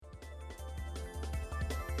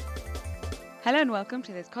Hello and welcome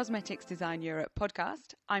to this Cosmetics Design Europe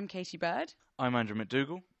podcast. I'm Katie Bird. I'm Andrew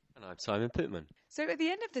McDougall. And I'm Simon Pittman. So at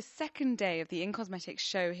the end of the second day of the In Cosmetics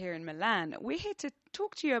show here in Milan, we're here to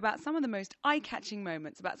talk to you about some of the most eye-catching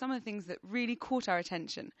moments, about some of the things that really caught our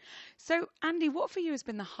attention. So Andy, what for you has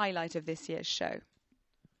been the highlight of this year's show?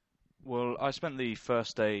 Well, I spent the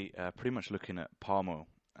first day pretty much looking at palm oil.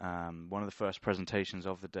 One of the first presentations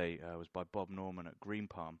of the day was by Bob Norman at Green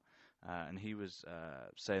Palm. And he was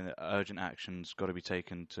saying that urgent action's got to be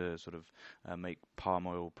taken to sort of make palm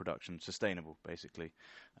oil production sustainable, basically,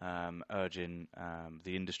 urging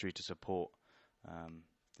the industry to support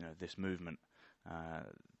this movement.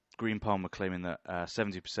 Green Palm were claiming that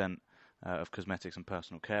 70% of cosmetics and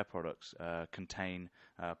personal care products contain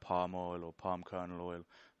palm oil or palm kernel oil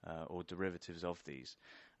or derivatives of these,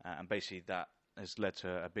 and basically that has led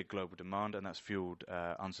to a big global demand, and that's fueled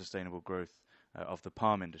unsustainable growth of the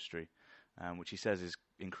palm industry, which he says is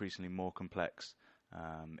increasingly more complex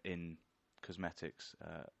in cosmetics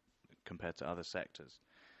compared to other sectors.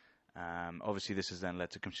 Obviously, this has then led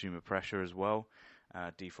to consumer pressure as well,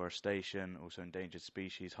 deforestation, also endangered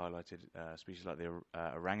species, highlighted species like the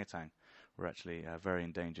orangutan were actually very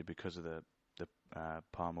endangered because of the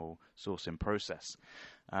palm oil sourcing process.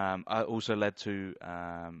 I also led to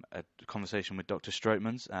a conversation with Dr.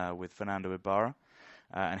 Strootmans with Fernando Ibarra,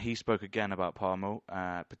 and he spoke again about palm oil,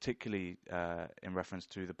 particularly in reference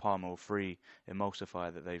to the palm oil-free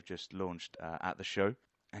emulsifier that they've just launched at the show.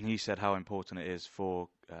 And he said how important it is for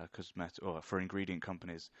for ingredient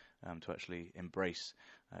companies to actually embrace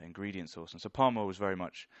ingredient sourcing. So palm oil was very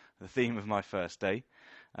much the theme of my first day.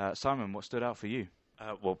 Simon, what stood out for you?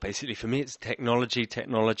 Well, basically for me it's technology.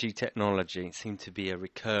 It seemed to be a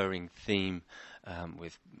recurring theme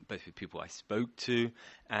with both the people I spoke to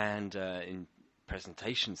and in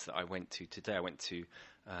presentations that I went to today. I went to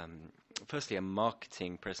firstly a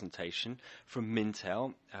marketing presentation from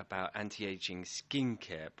Mintel about anti-aging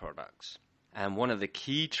skincare products. And one of the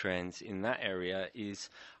key trends in that area is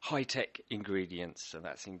high-tech ingredients. So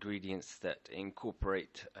that's ingredients that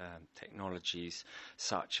incorporate technologies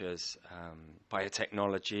such as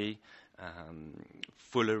biotechnology,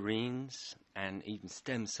 fullerenes, and even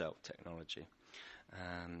stem cell technology.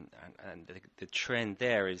 And the trend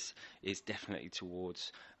there is definitely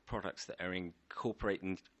towards products that are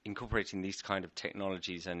incorporating these kind of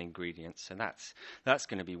technologies and ingredients. So that's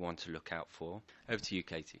going to be one to look out for. Over to you,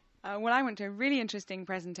 Katie. Well, I went to a really interesting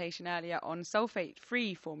presentation earlier on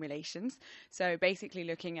sulfate-free formulations. So basically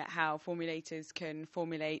looking at how formulators can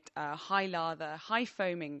formulate high lather, high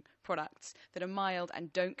foaming products that are mild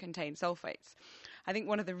and don't contain sulfates. I think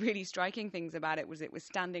one of the really striking things about it was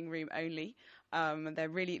standing room only.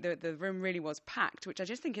 The room really was packed, which I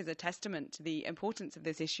just think is a testament to the importance of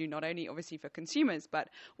this issue, not only obviously for consumers, but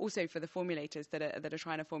also for the formulators that are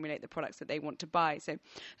trying to formulate the products that they want to buy. So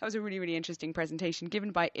that was a really, really interesting presentation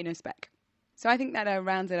given by InnoSpec. So I think that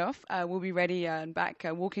rounds it off. We'll be ready and back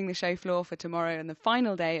walking the show floor for tomorrow and the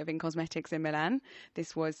final day of In Cosmetics in Milan.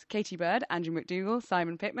 This was Katie Bird, Andrew McDougall,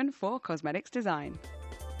 Simon Pittman for Cosmetics Design.